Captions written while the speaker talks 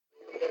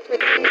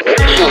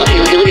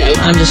Here we go.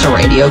 I'm just a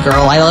radio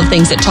girl. I love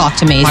things that talk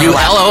to me. You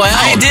LOL.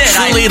 I did.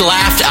 Truly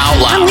laughed out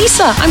loud. I'm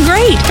Lisa. I'm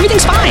great.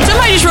 Everything's fine.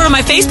 Somebody just wrote on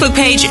my Facebook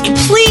page,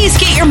 please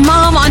get your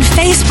mom on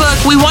Facebook.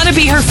 We want to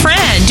be her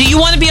friend. Do you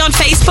want to be on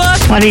Facebook?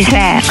 What is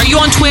that? Are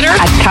you on Twitter?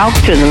 I talked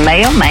to the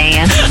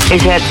mailman.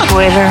 Is that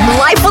Twitter?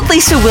 Life with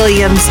Lisa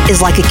Williams is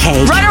like a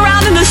cake. Run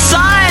around in the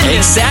sun.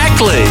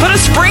 Exactly. Put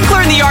a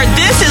sprinkler in the yard.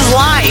 This is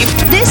life.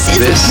 This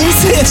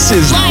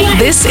is life.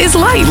 This is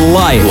life.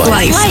 Life.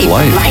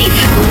 life.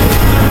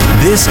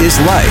 This is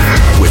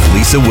Life with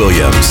Lisa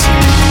Williams.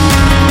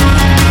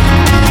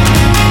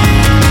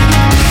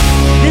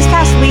 This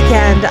past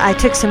weekend, I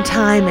took some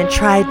time and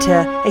tried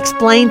to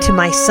explain to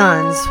my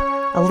sons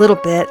a little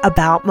bit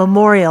about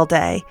Memorial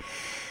Day.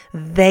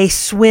 They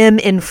swim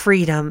in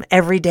freedom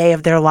every day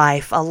of their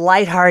life, a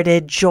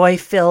lighthearted,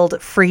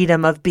 joy-filled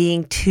freedom of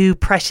being two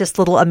precious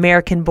little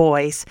American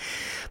boys.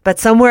 But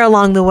somewhere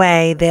along the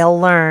way, they'll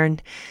learn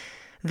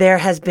there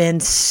has been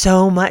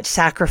so much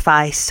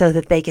sacrifice so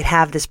that they could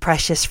have this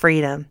precious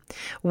freedom.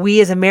 We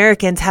as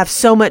Americans have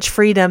so much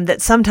freedom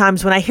that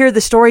sometimes when I hear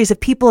the stories of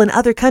people in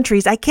other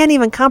countries, I can't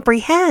even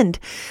comprehend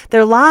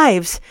their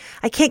lives.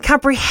 I can't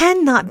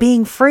comprehend not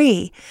being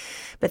free.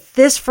 But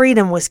this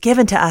freedom was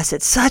given to us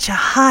at such a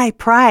high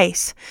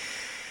price.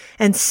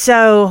 And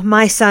so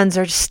my sons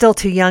are still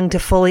too young to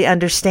fully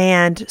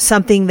understand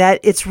something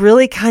that it's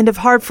really kind of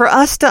hard for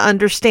us to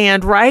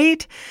understand,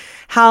 right?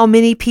 How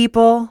many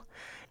people,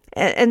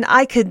 and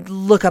I could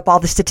look up all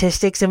the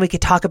statistics and we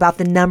could talk about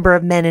the number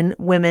of men and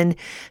women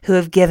who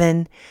have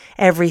given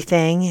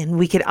everything, and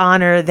we could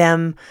honor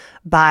them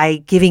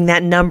by giving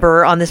that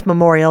number on this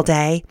Memorial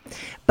Day.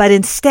 But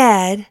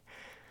instead,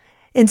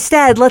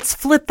 let's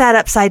flip that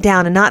upside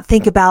down and not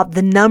think about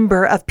the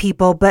number of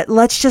people, but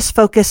let's just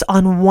focus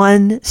on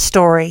one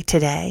story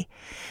today.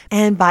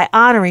 And by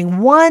honoring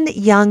one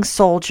young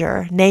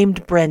soldier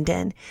named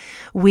Brenden,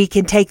 we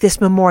can take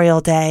this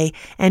Memorial Day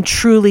and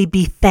truly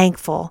be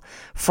thankful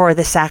for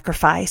the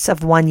sacrifice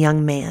of one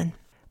young man.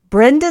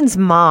 Brenden's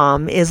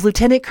mom is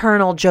Lieutenant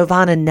Colonel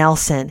Giovanna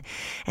Nelson,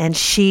 and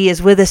she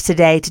is with us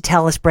today to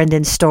tell us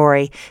Brenden's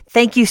story.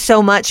 Thank you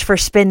so much for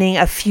spending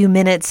a few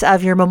minutes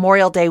of your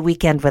Memorial Day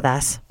weekend with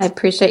us. I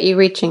appreciate you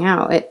reaching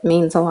out. It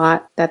means a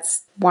lot.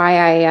 That's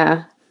why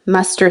I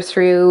muster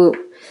through.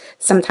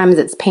 Sometimes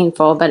it's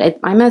painful, but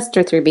I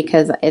muster through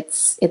because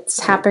it's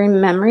happy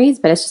memories,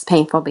 but it's just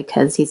painful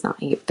because he's not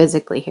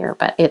physically here.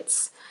 But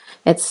it's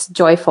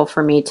joyful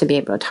for me to be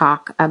able to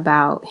talk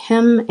about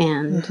him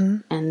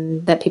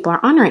and that people are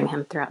honoring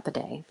him throughout the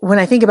day. When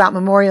I think about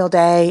Memorial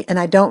Day and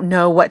I don't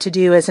know what to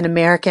do as an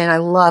American, I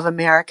love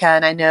America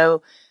and I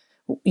know,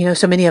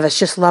 so many of us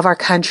just love our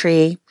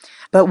country,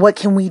 but what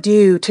can we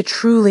do to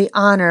truly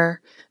honor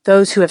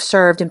those who have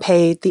served and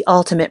paid the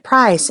ultimate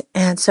price?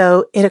 And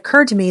so it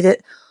occurred to me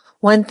that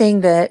one thing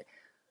that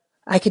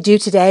we could do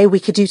today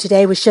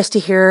was just to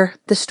hear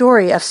the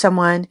story of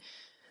someone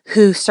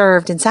who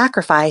served and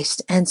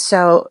sacrificed. And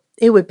so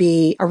it would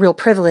be a real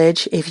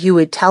privilege if you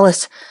would tell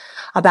us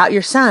about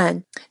your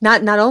son,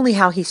 not only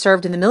how he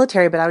served in the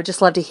military, but I would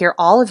just love to hear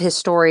all of his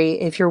story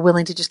if you're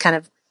willing to just kind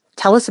of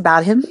tell us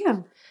about him.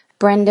 Yeah.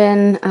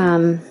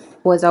 Brenden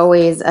was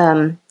always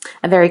a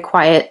very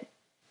quiet,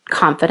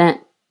 confident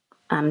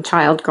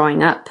child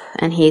growing up,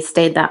 and he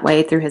stayed that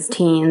way through his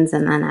teens.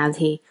 And then as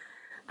he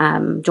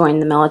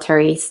joined the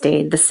military, he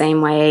stayed the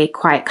same way,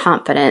 quiet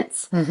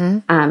confidence.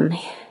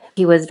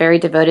 He was very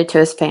devoted to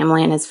his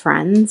family and his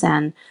friends,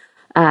 and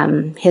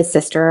his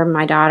sister,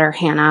 my daughter,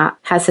 Hannah,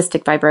 has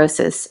cystic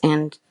fibrosis,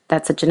 and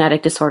that's a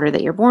genetic disorder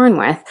that you're born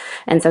with.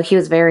 And so he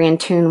was very in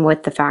tune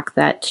with the fact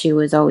that she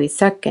was always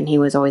sick and he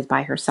was always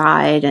by her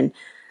side. And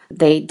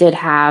they did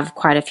have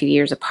quite a few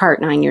years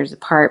apart, 9 years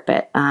apart,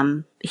 but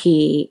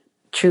he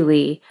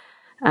truly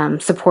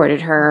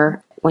supported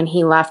her. When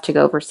he left to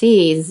go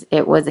overseas,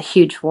 it was a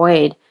huge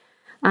void,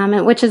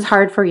 which is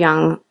hard for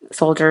young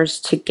soldiers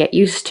to get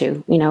used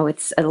to.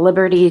 It's a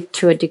liberty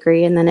to a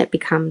degree, and then it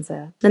becomes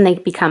then they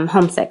become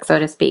homesick, so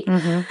to speak.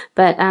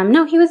 But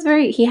no,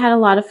 he had a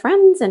lot of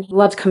friends, and he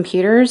loved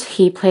computers.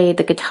 He played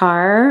the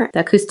guitar, the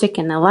acoustic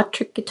and the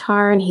electric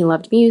guitar, and he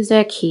loved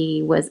music.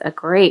 He was a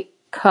great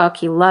cook.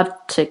 He loved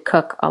to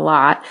cook a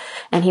lot,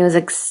 and he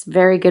was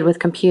very good with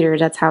computers.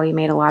 That's how he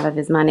made a lot of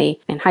his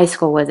money in high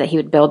school, was that he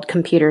would build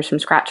computers from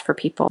scratch for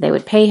people. They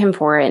would pay him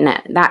for it, and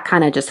that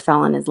kind of just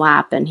fell in his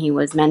lap, and he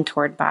was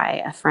mentored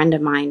by a friend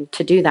of mine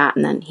to do that,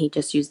 and then he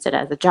just used it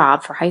as a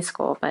job for high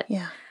school. But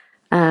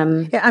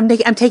I'm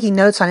taking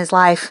notes on his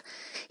life.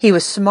 He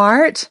was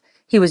smart,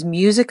 he was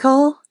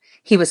musical,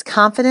 he was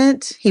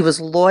confident, he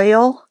was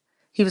loyal.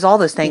 He was all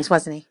those things,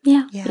 wasn't he?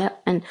 Yeah.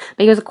 But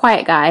he was a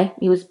quiet guy.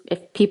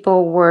 If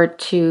people were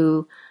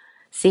to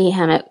see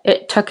him,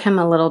 it took him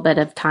a little bit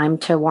of time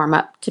to warm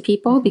up to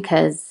people,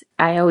 because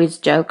I always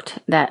joked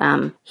that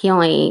he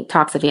only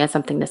talks if he has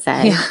something to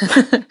say.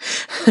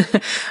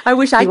 Yeah. I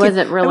wish I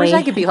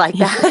could be like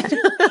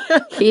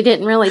that. He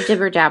didn't really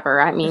jibber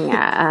jabber. I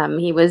mean,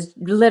 he was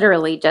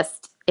literally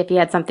just, if he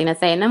had something to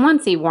say. And then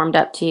once he warmed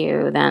up to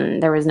you, then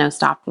there was no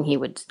stopping. He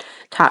would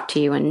talk to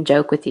you and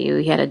joke with you.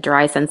 He had a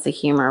dry sense of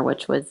humor,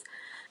 which was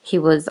he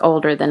was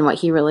older than what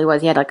he really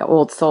was. He had like an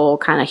old soul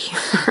kind of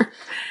humor,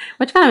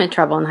 which got him in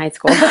trouble in high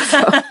school.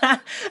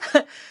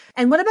 So.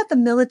 And what about the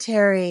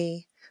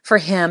military for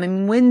him? I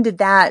mean, when did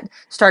that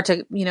start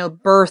to,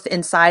 birth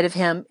inside of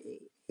him?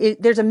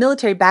 There's a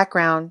military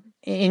background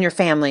in your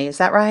family. Is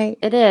that right?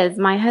 It is.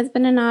 My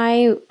husband and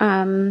I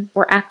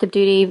were active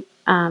duty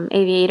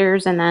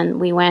aviators, and then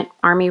we went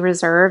Army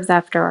Reserves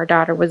after our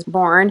daughter was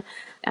born.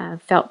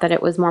 Felt that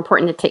it was more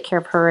important to take care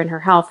of her and her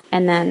health,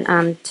 and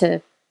then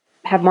to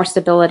have more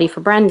stability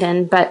for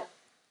Brenden. But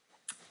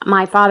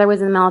my father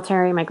was in the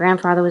military, my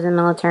grandfather was in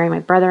the military, my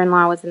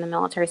brother-in-law was in the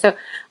military. So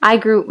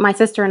my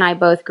sister and I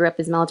both grew up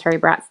as military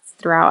brats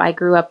throughout. I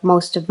grew up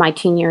most of my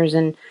teen years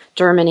in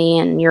Germany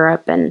and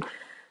Europe, and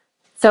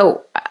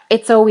so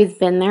it's always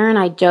been there. And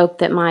I joke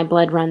that my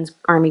blood runs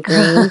Army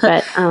green,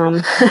 but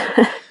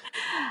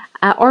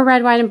or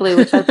red, white, and blue,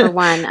 whichever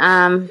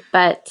one.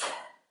 But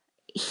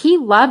he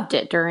loved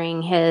it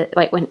during his,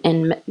 like when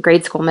in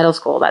grade school, middle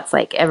school. That's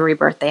like every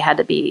birthday had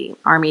to be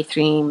Army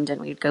themed,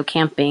 and we'd go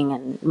camping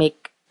and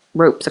make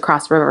ropes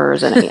across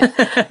rivers, and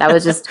that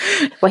was just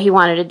what he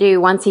wanted to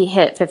do. Once he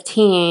hit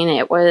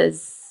 15,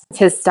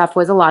 his stuff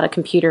was a lot of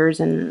computers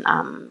and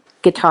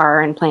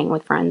guitar and playing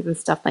with friends and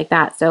stuff like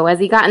that. So as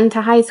he got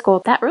into high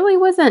school, that really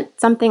wasn't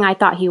something I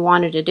thought he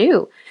wanted to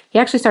do. He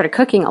actually started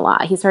cooking a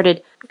lot. He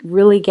started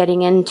really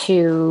getting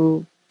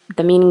into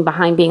the meaning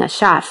behind being a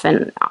chef,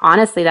 and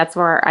honestly, that's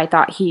where I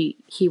thought he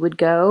would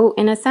go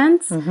in a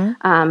sense.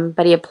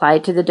 But he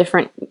applied to the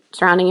different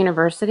surrounding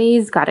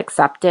universities, got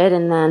accepted,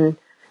 and then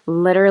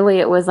literally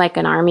it was like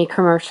an Army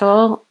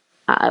commercial.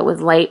 It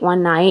was late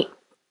one night.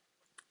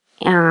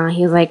 He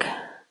was like,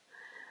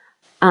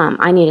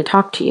 I need to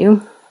talk to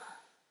you.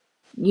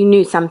 You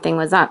knew something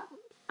was up.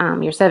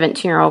 Your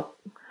 17-year-old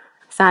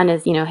son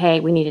is, hey,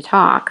 we need to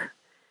talk.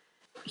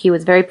 He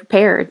was very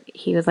prepared.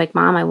 He was like,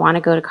 Mom, I want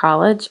to go to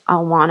college. I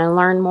want to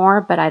learn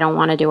more, but I don't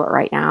want to do it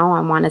right now.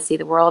 I want to see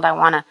the world. I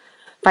want to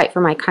fight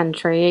for my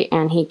country.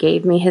 And he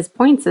gave me his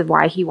points of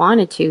why he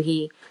wanted to.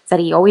 He said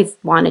he always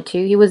wanted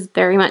to. He was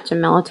very much a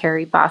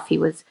military buff. He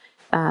was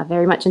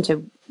very much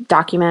into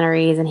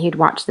documentaries, and he'd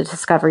watch the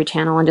Discovery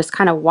Channel and just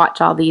kind of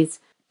watch all these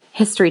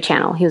History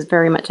Channel. He was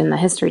very much in the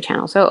History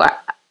Channel. So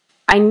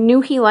I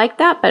knew he liked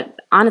that, but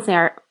honestly,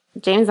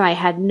 James and I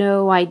had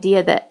no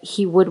idea that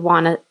he would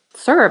want to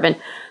serve. And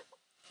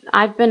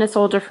I've been a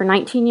soldier for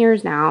 19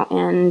 years now,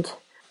 and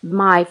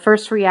my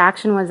first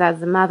reaction was,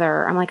 as a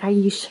mother, I'm like, are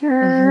you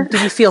sure?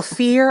 Did you feel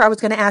fear? I was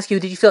going to ask you,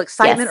 did you feel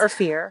excitement Yes. or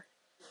fear?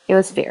 It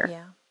was fear.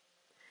 Yeah.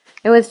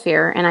 It was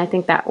fear, and I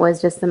think that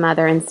was just the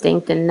mother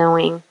instinct in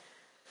knowing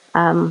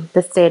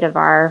the state of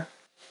our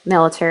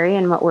military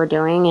and what we're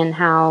doing, and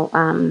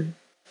how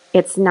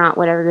it's not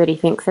what everybody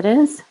thinks it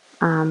is.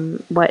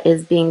 What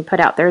is being put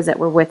out there is that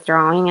we're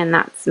withdrawing, and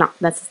that's not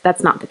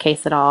the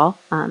case at all.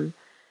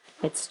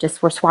 It's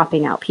just we're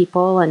swapping out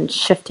people and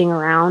shifting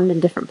around in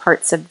different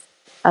parts of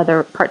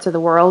other parts of the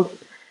world,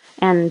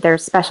 and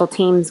there's special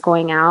teams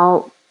going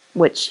out,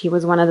 which he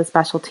was one of the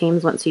special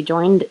teams once he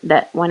joined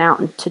that went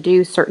out to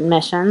do certain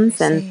missions,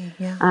 and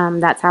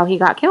that's how he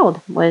got killed,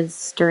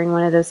 was during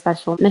one of those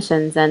special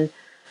missions. And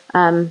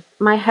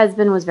my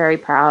husband was very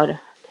proud.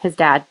 His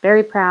dad,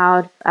 very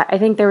proud. I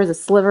think there was a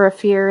sliver of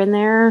fear in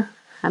there.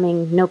 I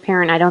mean, no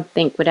parent, I don't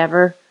think, would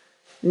ever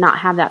not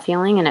have that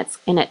feeling, and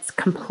it's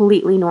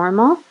completely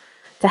normal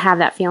to have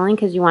that feeling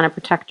because you want to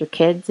protect your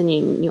kids, and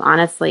you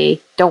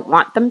honestly don't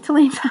want them to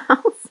leave the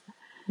house.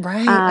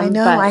 Right. I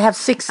know. But I have a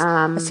 6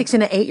 and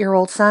an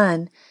 8-year-old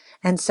son.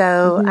 And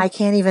so I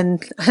can't even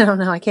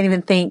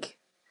think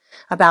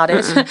about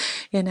it,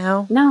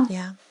 No,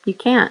 Yeah. you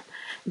can't.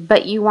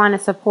 But you want to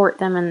support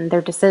them in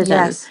their decisions.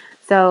 Yes.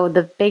 So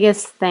the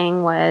biggest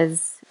thing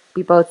was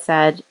we both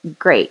said,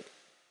 great,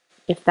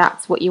 if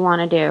that's what you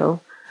want to do,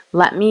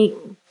 let me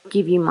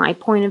give you my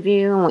point of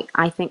view. And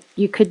I think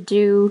you could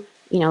do,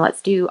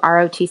 let's do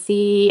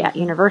ROTC at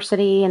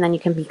university, and then you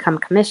can become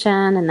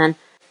commissioned. And then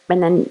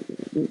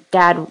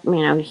Dad,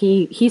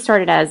 he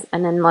started as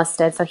an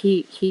enlisted, so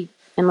he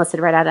enlisted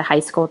right out of high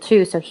school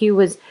too. So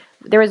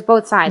there was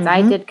both sides.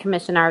 I did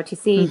commission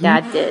ROTC,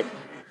 Dad did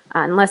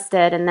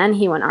enlisted, and then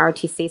he went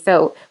ROTC.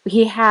 So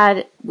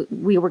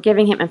we were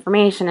giving him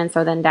information, and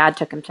so then Dad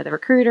took him to the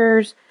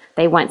recruiters.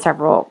 They went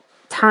several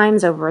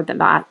times over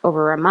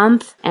a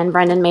month, and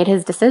Brenden made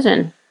his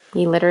decision.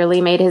 He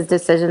literally made his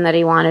decision that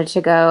he wanted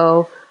to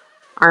go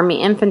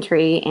Army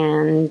infantry,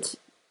 and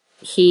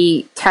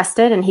he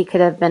tested, and he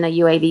could have been a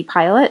UAV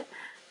pilot,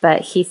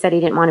 but he said he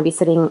didn't want to be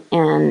sitting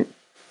in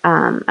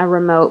a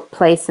remote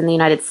place in the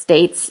United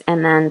States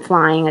and then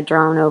flying a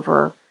drone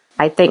over.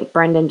 I think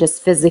Brenden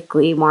just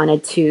physically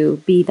wanted to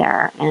be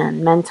there,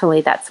 and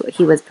mentally that's what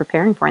he was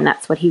preparing for, and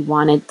that's what he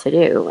wanted to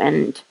do.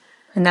 And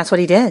that's what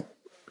he did.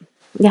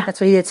 Yeah.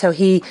 That's what he did. So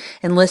he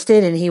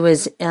enlisted, and he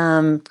was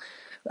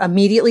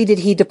immediately, did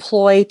he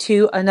deploy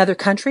to another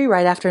country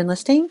right after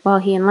enlisting? Well,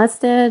 he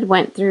enlisted,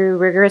 went through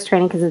rigorous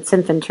training because it's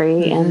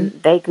infantry, and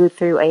they go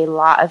through a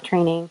lot of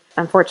training.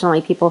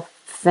 Unfortunately, people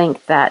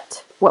think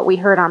that what we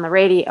heard on the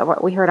radio,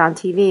 what we heard on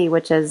TV,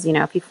 which is,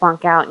 if you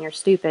flunk out and you're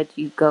stupid,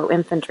 you go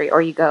infantry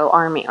or you go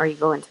army or you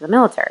go into the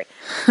military.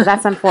 So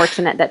that's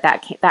unfortunate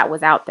that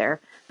was out there,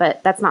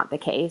 but that's not the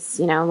case.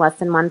 Less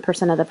than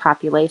 1% of the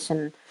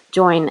population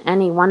join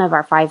any one of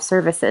our 5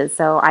 services.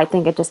 So I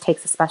think it just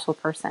takes a special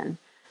person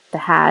that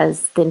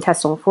has the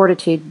intestinal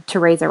fortitude to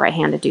raise their right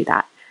hand to do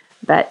that.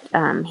 But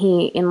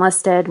he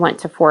enlisted, went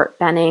to Fort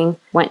Benning,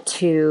 went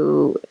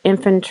to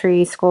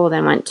infantry school,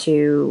 then went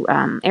to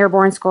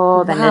airborne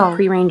school, then did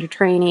pre-ranger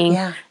training,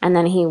 and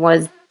then he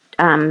was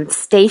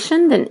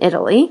stationed in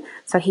Italy.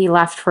 So he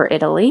left for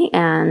Italy,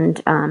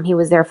 and he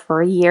was there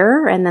for a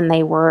year, and then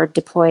they were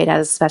deployed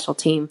as a special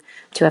team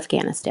to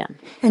Afghanistan.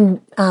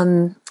 And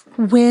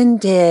when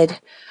did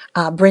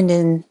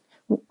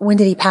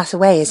he pass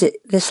away? Is it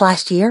this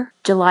last year?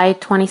 July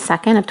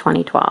 22nd of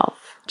 2012.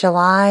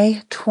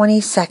 July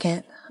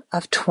 22nd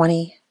of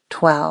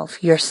 2012.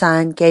 Your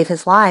son gave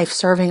his life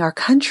serving our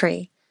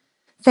country.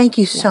 Thank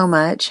you so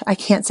much. I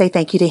can't say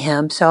thank you to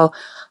him. So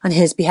on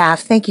his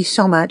behalf, thank you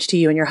so much to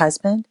you and your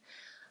husband.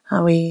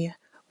 We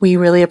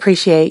really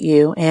appreciate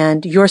you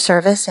and your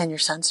service and your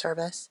son's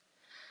service.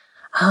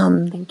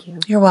 Thank you.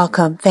 You're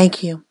welcome.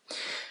 Thank you.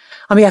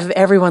 On behalf of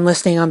everyone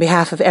listening, on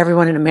behalf of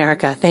everyone in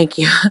America, thank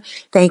you.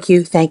 Thank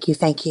you. Thank you.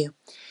 Thank you.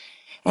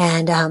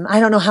 And I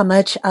don't know how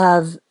much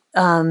of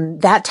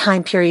that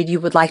time period you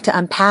would like to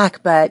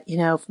unpack, but,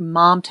 from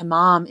mom to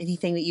mom,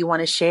 anything that you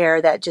want to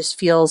share that just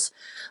feels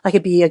like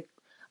it'd be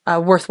a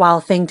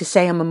worthwhile thing to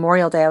say on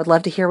Memorial Day. I would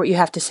love to hear what you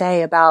have to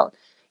say about,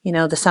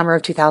 the summer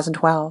of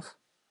 2012.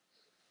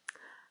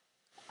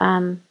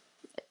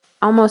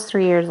 Almost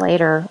 3 years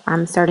later,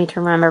 I'm starting to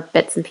remember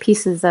bits and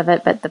pieces of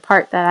it, but the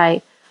part that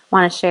I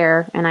want to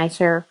share, and I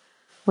share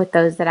with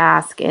those that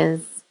ask,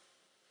 is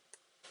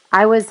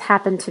I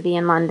happened to be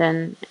in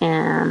London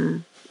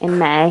in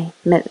May,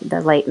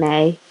 the late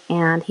May,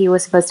 and he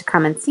was supposed to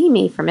come and see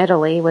me from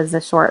Italy. It was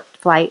a short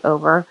flight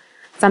over.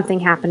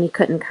 Something happened, he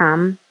couldn't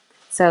come.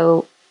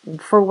 So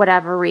for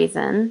whatever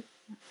reason,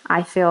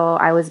 I feel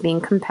I was being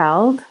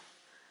compelled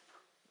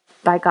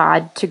by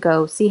God to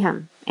go see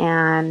him.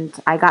 And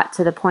I got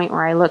to the point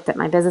where I looked at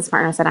my business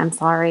partner and said, I'm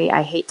sorry,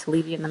 I hate to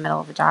leave you in the middle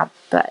of a job,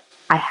 but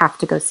I have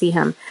to go see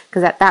him.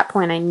 Because at that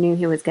point, I knew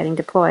he was getting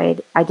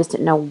deployed. I just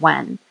didn't know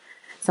when.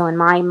 So in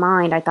my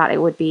mind, I thought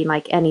it would be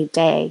like any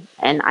day.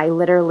 And I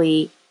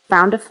literally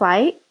found a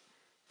flight,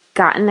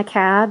 got in the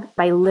cab.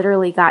 I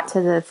literally got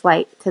to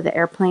the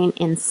airplane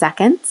in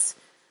seconds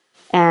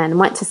and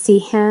went to see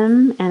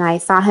him. And I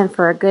saw him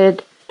for a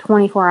good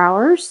 24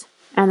 hours.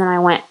 And then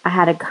I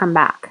had to come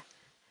back.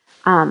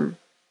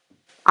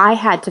 I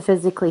had to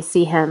physically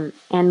see him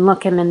and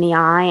look him in the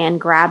eye and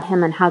grab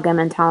him and hug him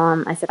and tell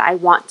him, I said, I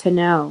want to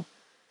know.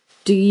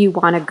 Do you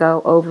want to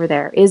go over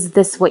there? Is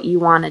this what you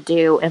want to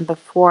do? And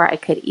before I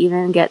could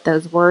even get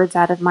those words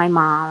out of my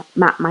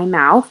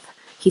mouth,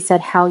 he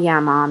said, hell yeah,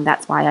 Mom.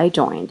 That's why I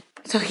joined.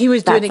 So he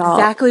was doing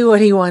exactly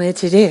what he wanted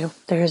to do.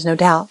 There is no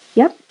doubt.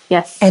 Yep.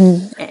 Yes.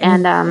 And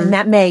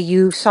that May,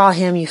 you saw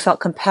him, you felt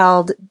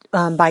compelled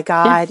by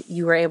God. Yeah.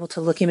 You were able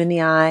to look him in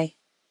the eye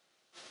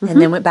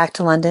and then went back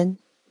to London.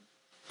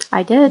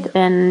 I did.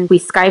 And we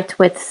Skyped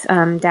with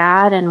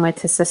Dad and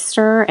with his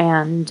sister,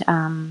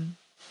 and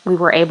we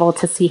were able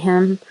to see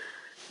him.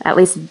 At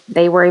least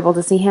they were able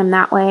to see him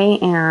that way.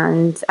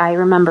 And I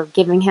remember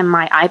giving him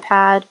my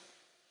iPad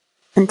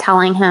and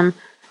telling him,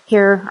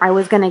 here, I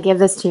was going to give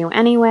this to you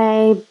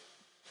anyway,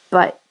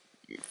 but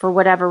for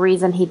whatever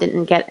reason, he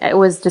didn't get it. It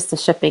was just a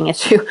shipping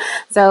issue.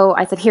 So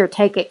I said, here,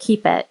 take it,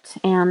 keep it.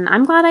 And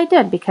I'm glad I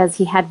did, because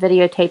he had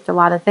videotaped a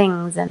lot of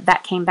things, and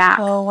that came back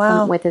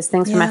with his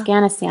things from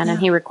Afghanistan. And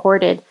he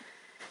recorded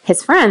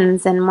his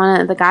friends. And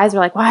one of the guys were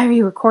like, why are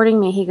you recording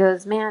me? He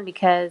goes, man,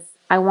 because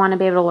I want to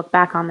be able to look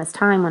back on this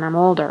time when I'm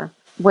older,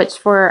 which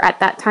for at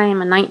that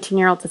time, a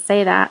 19-year-old to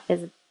say that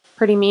is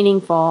pretty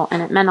meaningful,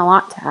 and it meant a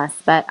lot to us.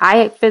 But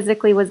I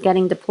physically was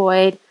getting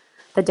deployed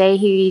the day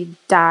he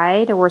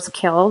died or was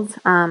killed.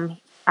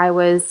 I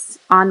was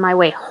on my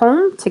way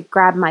home to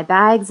grab my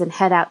bags and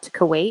head out to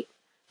Kuwait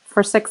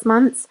for 6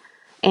 months.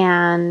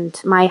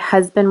 And my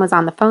husband was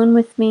on the phone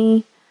with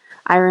me.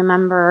 I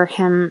remember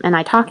him and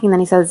I talking, then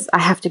he says, I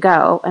have to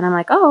go. And I'm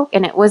like, oh,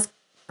 and it was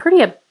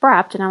pretty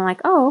abrupt. And I'm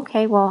like, oh,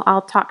 okay, well,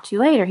 I'll talk to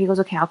you later. He goes,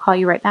 okay, I'll call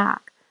you right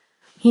back.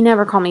 He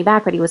never called me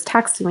back, but he was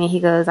texting me.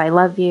 He goes, I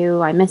love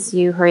you. I miss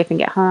you. Hurry up and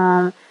get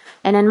home.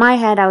 And in my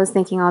head, I was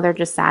thinking, oh, they're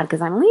just sad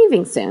because I'm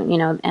leaving soon,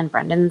 and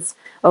Brendan's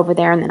over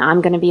there, and then I'm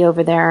going to be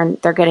over there,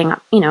 and they're getting,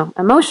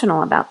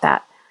 emotional about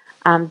that.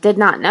 Did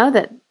not know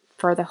that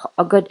for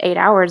a good 8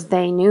 hours,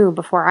 they knew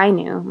before I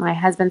knew. My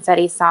husband said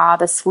he saw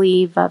the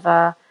sleeve of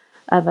a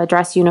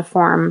dress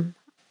uniform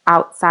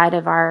outside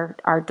of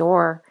our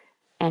door,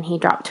 and he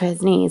dropped to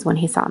his knees when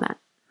he saw that.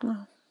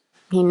 Oh.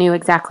 He knew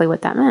exactly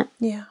what that meant.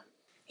 Yeah.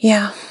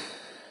 Yeah.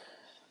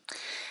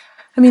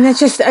 I mean, that's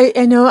just,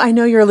 I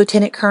know you're a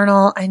lieutenant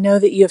colonel. I know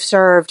that you have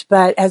served,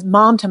 but as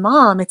mom to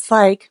mom,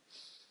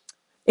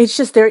 it's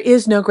just, there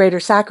is no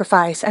greater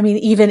sacrifice. I mean,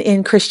 even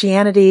in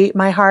Christianity,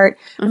 my heart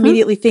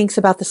immediately thinks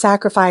about the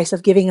sacrifice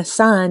of giving a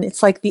son.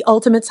 It's like the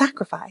ultimate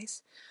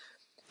sacrifice.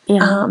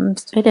 Yeah,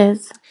 it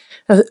is.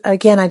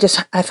 Again,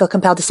 I feel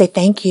compelled to say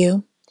thank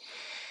you.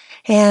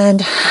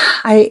 And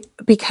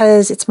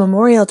because it's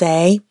Memorial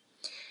Day,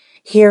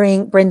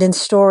 hearing Brenden's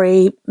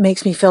story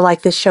makes me feel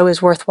like this show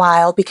is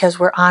worthwhile because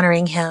we're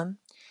honoring him.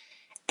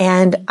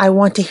 And I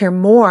want to hear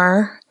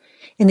more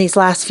in these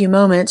last few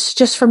moments,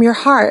 just from your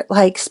heart.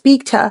 Like,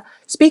 speak to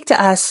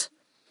us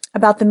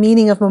about the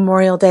meaning of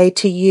Memorial Day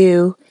to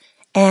you,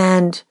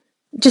 and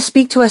just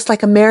speak to us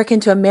like American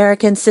to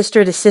American,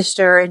 sister to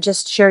sister, and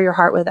just share your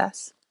heart with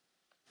us.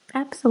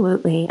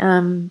 Absolutely.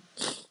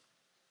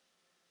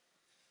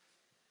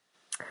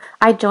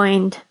 I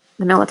joined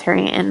the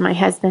military, and my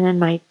husband and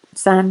my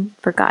son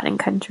for God and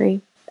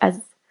country. As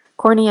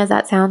corny as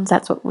that sounds,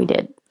 that's what we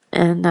did.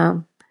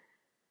 And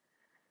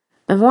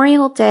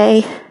Memorial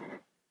Day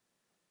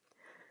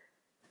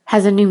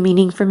has a new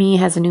meaning for me,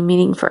 has a new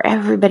meaning for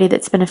everybody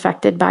that's been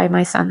affected by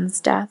my son's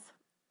death.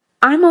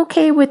 I'm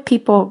okay with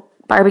people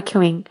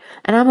barbecuing,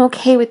 and I'm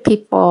okay with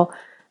people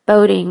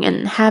boating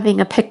and having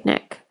a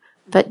picnic,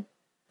 but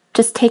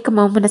just take a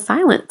moment of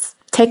silence.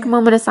 Take a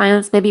moment of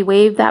silence, maybe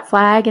wave that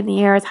flag in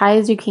the air as high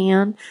as you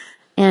can,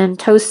 and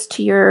toast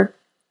to your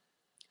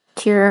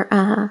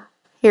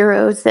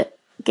heroes that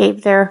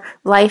gave their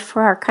life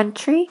for our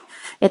country.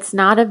 It's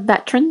not a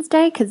Veterans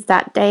Day because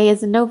that day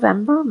is in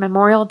November.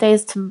 Memorial Day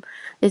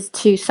is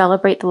to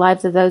celebrate the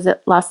lives of those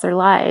that lost their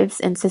lives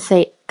and to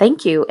say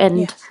thank you.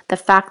 And the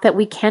fact that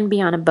we can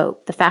be on a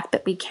boat, the fact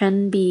that we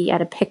can be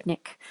at a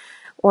picnic,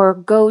 or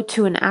go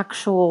to an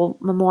actual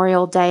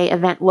Memorial Day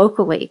event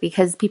locally,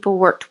 because people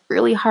worked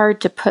really hard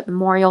to put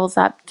memorials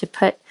up, to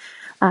put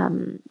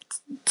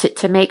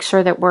to make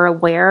sure that we're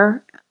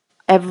aware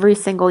every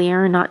single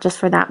year, not just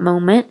for that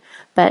moment.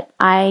 But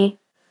I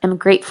am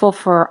grateful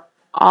for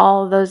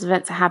all those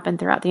events that happen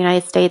throughout the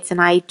United States,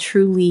 and I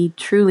truly,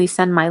 truly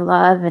send my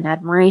love and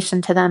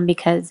admiration to them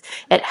because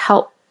it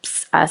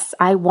helps us.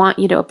 I want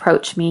you to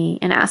approach me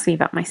and ask me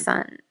about my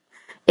son.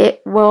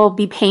 It will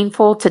be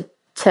painful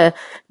to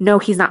know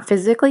he's not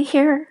physically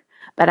here,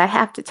 but I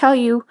have to tell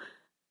you,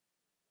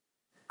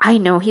 I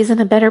know he's in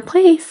a better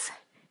place,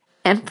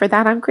 and for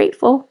that I'm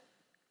grateful.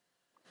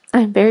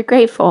 I'm very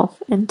grateful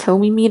until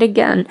we meet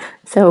again.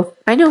 So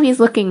I know he's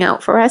looking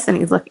out for us, and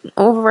he's looking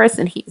over us,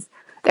 and he's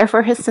there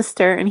for his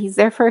sister, and he's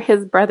there for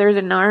his brothers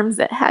in arms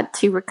that had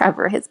to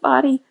recover his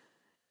body.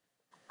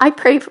 I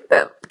pray for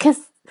them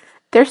because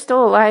they're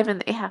still alive,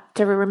 and they have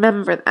to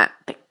remember that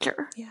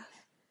picture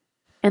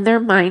in their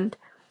mind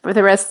for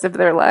the rest of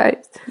their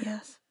lives.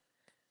 Yes.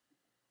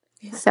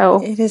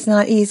 So it is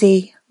not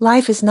easy.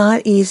 Life is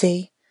not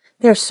easy.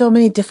 There are so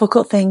many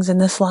difficult things in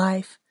this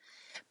life.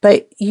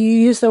 But you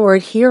use the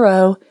word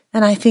hero,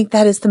 and I think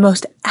that is the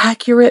most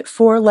accurate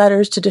 4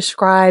 letters to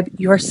describe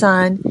your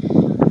son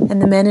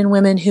and the men and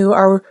women who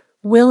are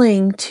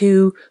willing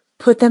to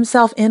put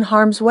themselves in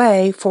harm's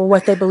way for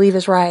what they believe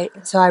is right.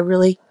 And so I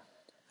really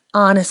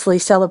honestly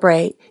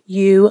celebrate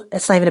you.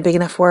 It's not even a big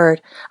enough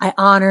word. I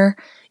honor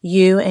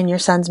you and your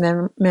son's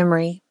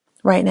memory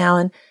right now.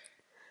 And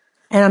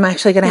I'm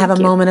actually going to have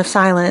a moment of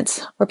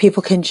silence where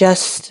people can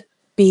just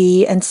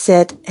be and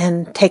sit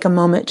and take a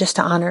moment just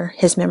to honor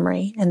his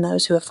memory and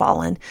those who have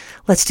fallen.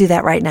 Let's do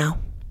that right now.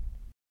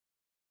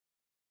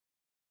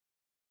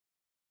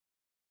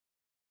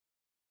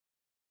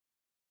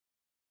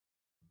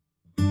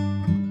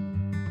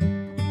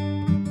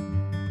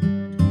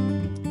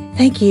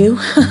 Thank you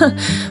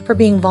for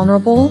being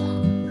vulnerable.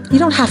 You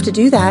don't have to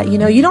do that.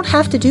 You don't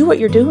have to do what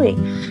you're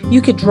doing.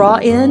 You could draw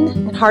in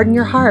and harden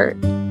your heart,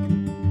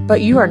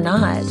 but you are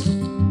not.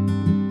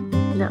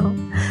 no,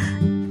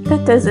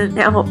 that doesn't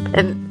help.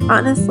 And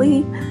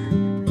honestly,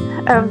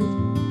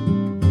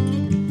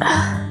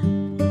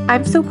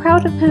 I'm so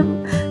proud of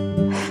him,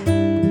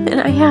 and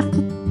I have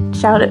to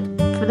shout it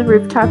from the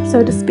rooftop,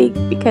 so to speak,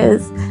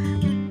 because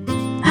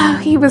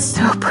he was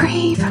so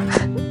brave.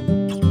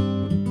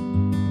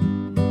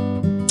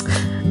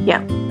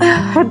 Yeah,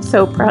 I'm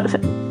so proud of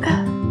him.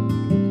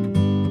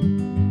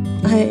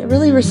 I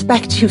really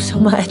respect you so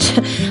much.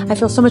 I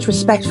feel so much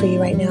respect for you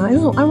right now.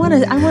 I want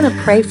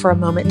to pray for a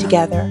moment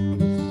together.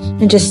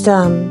 And just,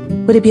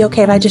 would it be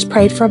okay if I just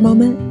prayed for a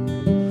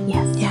moment?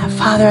 Yes. Yeah,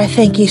 Father, I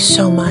thank you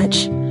so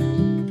much.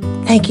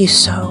 Thank you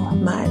so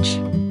much.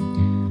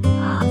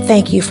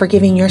 Thank you for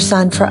giving your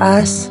son for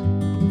us.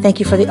 Thank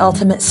you for the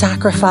ultimate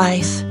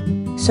sacrifice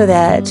so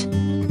that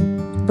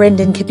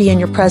Brenden could be in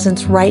your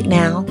presence right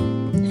now.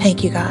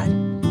 Thank you, God.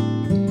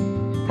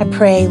 I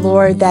pray,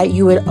 Lord, that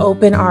you would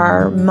open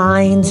our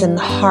minds and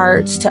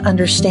hearts to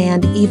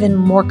understand even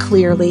more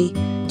clearly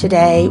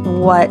today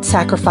what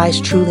sacrifice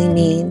truly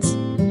means.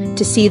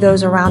 To see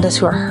those around us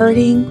who are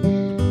hurting,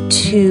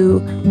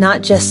 to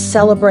not just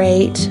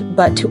celebrate,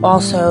 but to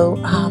also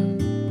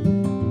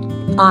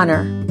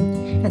honor.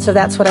 And so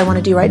that's what I want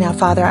to do right now,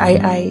 Father.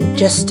 I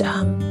just,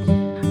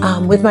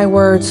 with my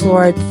words,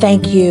 Lord,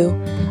 thank you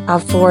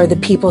for the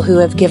people who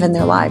have given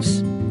their lives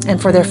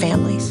and for their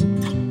families.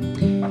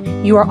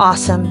 You are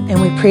awesome, and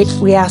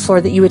we ask,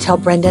 Lord, that you would tell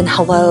Brenden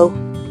hello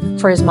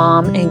for his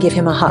mom and give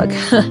him a hug.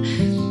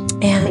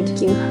 And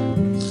thank you.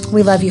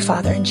 We love you,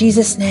 Father. In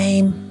Jesus'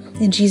 name,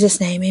 In Jesus'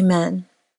 name, amen.